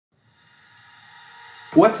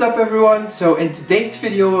What's up everyone? So in today's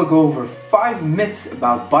video we'll go over 5 myths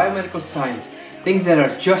about biomedical science, things that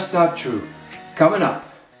are just not true. Coming up.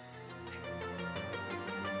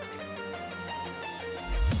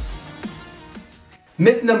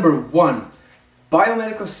 Myth number 1.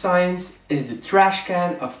 Biomedical science is the trash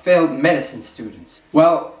can of failed medicine students.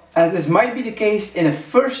 Well, as this might be the case in a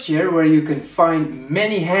first year where you can find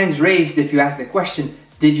many hands raised if you ask the question,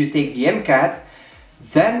 did you take the MCAT?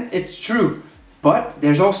 Then it's true. But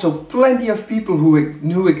there's also plenty of people who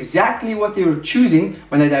knew exactly what they were choosing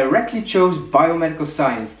when they directly chose biomedical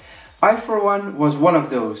science. I for one was one of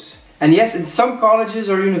those. And yes, in some colleges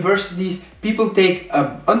or universities, people take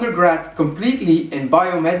an undergrad completely in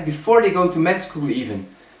biomed before they go to med school even.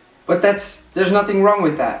 But there's nothing wrong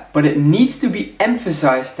with that. But it needs to be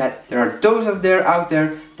emphasized that there are those out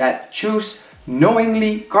there that choose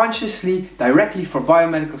knowingly, consciously, directly for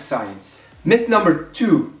biomedical science. Myth number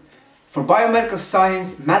 2. For biomedical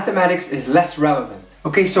science, mathematics is less relevant.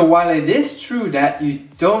 Okay, so while it is true that you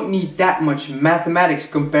don't need that much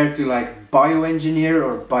mathematics compared to like bioengineer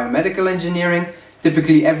or biomedical engineering,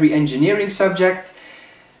 typically every engineering subject,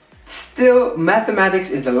 still mathematics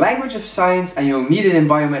is the language of science and you'll need it in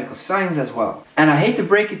biomedical science as well. And I hate to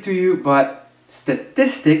break it to you, but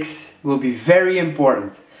statistics will be very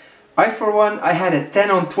important. For one, I had a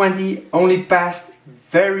 10 on 20, only passed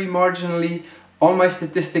very marginally on my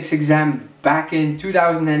statistics exam back in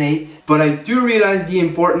 2008, but I do realize the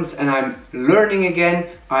importance and I'm learning again.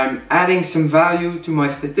 I'm adding some value to my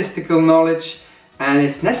statistical knowledge and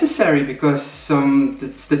it's necessary because some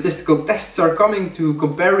statistical tests are coming to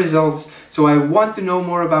compare results, so I want to know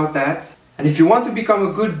more about that. And if you want to become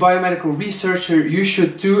a good biomedical researcher, you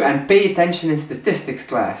should too, and pay attention in statistics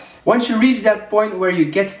class. Once you reach that point where you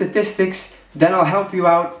get statistics, then I'll help you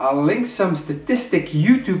out. I'll link some statistic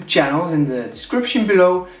YouTube channels in the description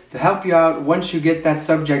below to help you out once you get that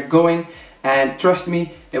subject going. And trust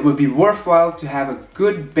me, it will be worthwhile to have a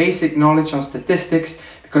good basic knowledge on statistics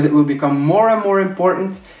because it will become more and more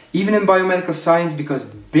important even in biomedical science, because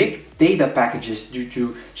big data packages due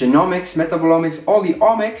to genomics, metabolomics, all the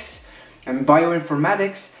omics and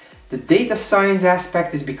bioinformatics, the data science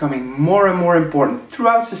aspect is becoming more and more important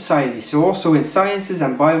throughout society, so also in sciences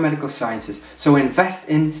and biomedical sciences, so invest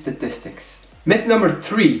in statistics. Myth number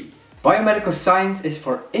 3. Biomedical science is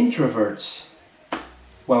for introverts.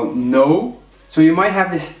 Well, no. So you might have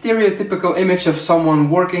this stereotypical image of someone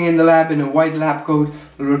working in the lab in a white lab coat,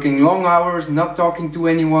 working long hours, not talking to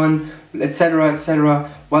anyone, etc, etc.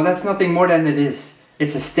 Well, that's nothing more than it is.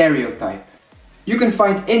 It's a stereotype. You can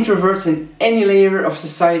find introverts in any layer of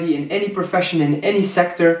society, in any profession, in any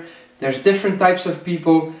sector. There's different types of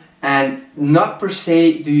people, and not per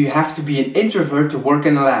se do you have to be an introvert to work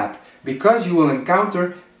in a lab, because you will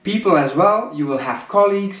encounter people as well. You will have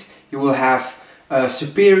colleagues, you will have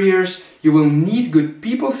superiors, you will need good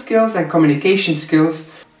people skills and communication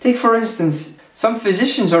skills. Take for instance, some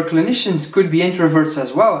physicians or clinicians could be introverts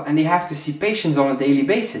as well, and they have to see patients on a daily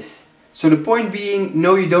basis. So the point being,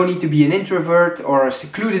 no, you don't need to be an introvert or a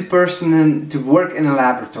secluded person to work in a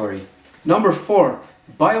laboratory. Number 4.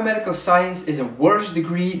 Biomedical science is a worse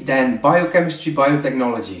degree than biochemistry,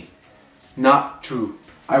 biotechnology. Not true.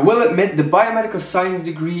 I will admit the biomedical science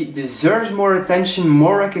degree deserves more attention,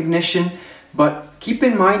 more recognition, but keep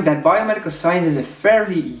in mind that biomedical science is a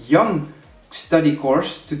fairly young study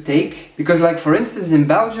course to take, because like for instance in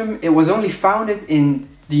Belgium it was only founded in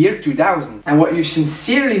the year 2000. And what you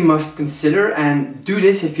sincerely must consider, and do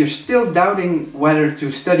this if you're still doubting whether to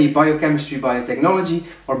study biochemistry, biotechnology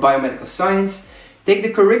or biomedical science, take the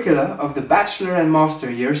curricula of the bachelor and master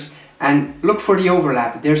years and look for the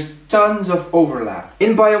overlap. There's tons of overlap.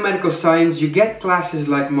 In biomedical science you get classes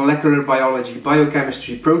like molecular biology,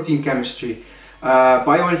 biochemistry, protein chemistry,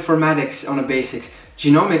 bioinformatics on the basics,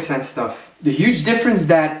 genomics and stuff. The huge difference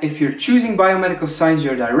that if you're choosing biomedical science,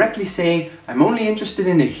 you're directly saying, I'm only interested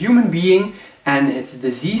in the human being and its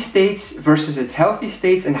disease states versus its healthy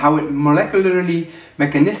states and how it molecularly,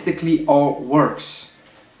 mechanistically all works.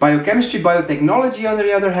 Biochemistry, biotechnology on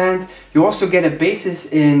the other hand, you also get a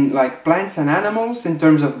basis in like plants and animals in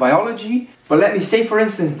terms of biology. But let me say for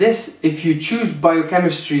instance this, if you choose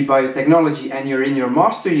biochemistry, biotechnology and you're in your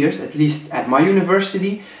master years, at least at my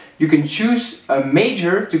university, you can choose a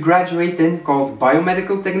major to graduate in called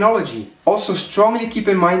biomedical technology. Also strongly keep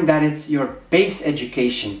in mind that it's your base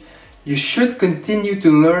education. You should continue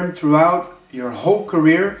to learn throughout your whole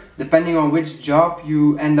career depending on which job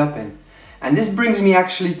you end up in. And this brings me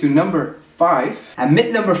actually to number 5. And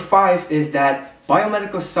myth number 5 is that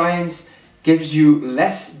biomedical science gives you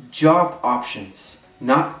less job options.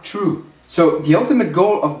 Not true. So the ultimate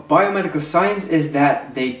goal of biomedical science is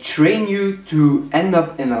that they train you to end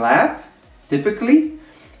up in a lab, typically,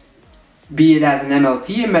 be it as an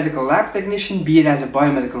MLT, a medical lab technician, be it as a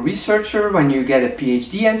biomedical researcher when you get a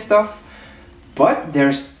PhD and stuff. But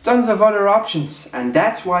there's tons of other options, and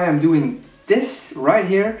that's why I'm doing this right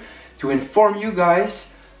here, to inform you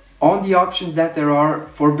guys on the options that there are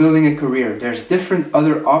for building a career. There's different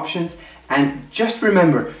other options, and just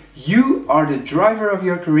remember, you are the driver of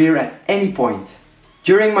your career at any point.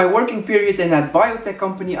 During my working period in that biotech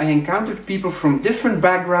company, I encountered people from different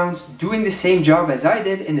backgrounds doing the same job as I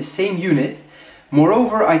did in the same unit.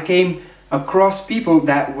 Moreover, I came across people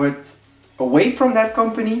that went away from that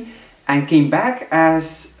company and came back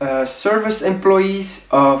as service employees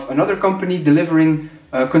of another company delivering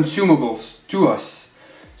consumables to us.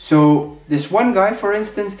 So this one guy, for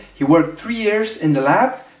instance, he worked 3 years in the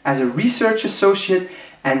lab as a research associate,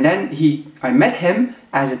 and then I met him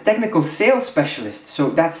as a technical sales specialist.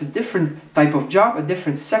 So that's a different type of job, a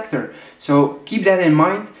different sector. So keep that in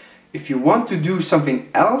mind. If you want to do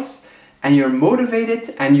something else and you're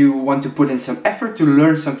motivated and you want to put in some effort to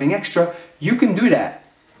learn something extra, you can do that.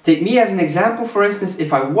 Take me as an example, for instance,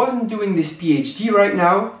 if I wasn't doing this PhD right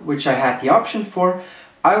now, which I had the option for,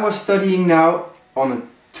 I was studying now on a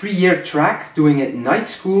 3-year track, doing it night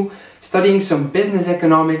school, studying some business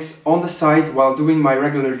economics on the side while doing my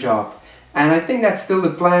regular job. And I think that's still the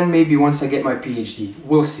plan, maybe once I get my PhD.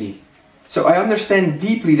 We'll see. So I understand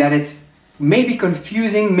deeply that it's maybe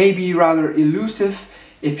confusing, maybe rather elusive.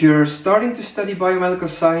 If you're starting to study biomedical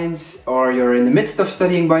science, or you're in the midst of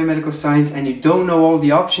studying biomedical science and you don't know all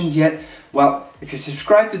the options yet, well, if you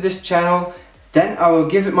subscribe to this channel, then I will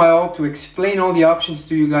give it my all to explain all the options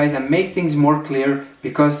to you guys and make things more clear,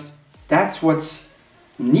 because that's what's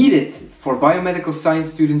needed for biomedical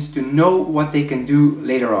science students to know what they can do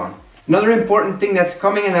later on. Another important thing that's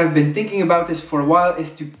coming, and I've been thinking about this for a while,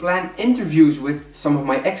 is to plan interviews with some of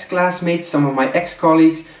my ex-classmates, some of my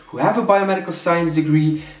ex-colleagues who have a biomedical science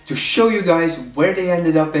degree, to show you guys where they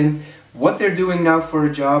ended up in, what they're doing now for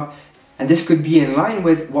a job. And this could be in line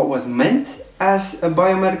with what was meant as a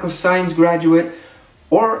biomedical science graduate,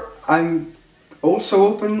 or I'm also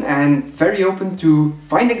open and very open to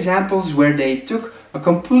find examples where they took a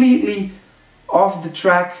completely off the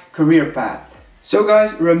track career path. So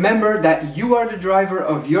guys, remember that you are the driver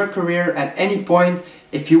of your career at any point.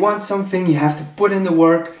 If you want something, you have to put in the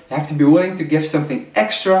work, you have to be willing to give something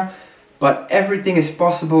extra, but everything is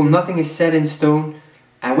possible, nothing is set in stone.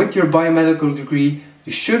 And with your biomedical degree,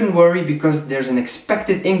 you shouldn't worry, because there's an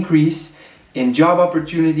expected increase in job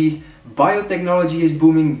opportunities. Biotechnology is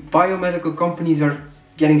booming, biomedical companies are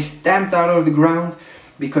getting stamped out of the ground,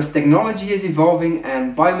 because technology is evolving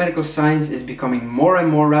and biomedical science is becoming more and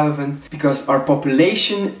more relevant, because our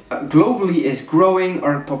population globally is growing,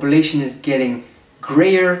 our population is getting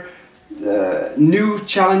grayer, new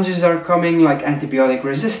challenges are coming like antibiotic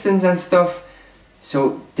resistance and stuff.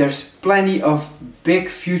 So there's plenty of big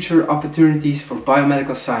future opportunities for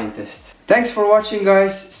biomedical scientists. Thanks for watching,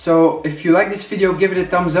 guys. So if you like this video, give it a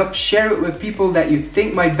thumbs up, share it with people that you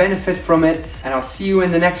think might benefit from it, and I'll see you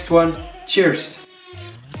in the next one. Cheers!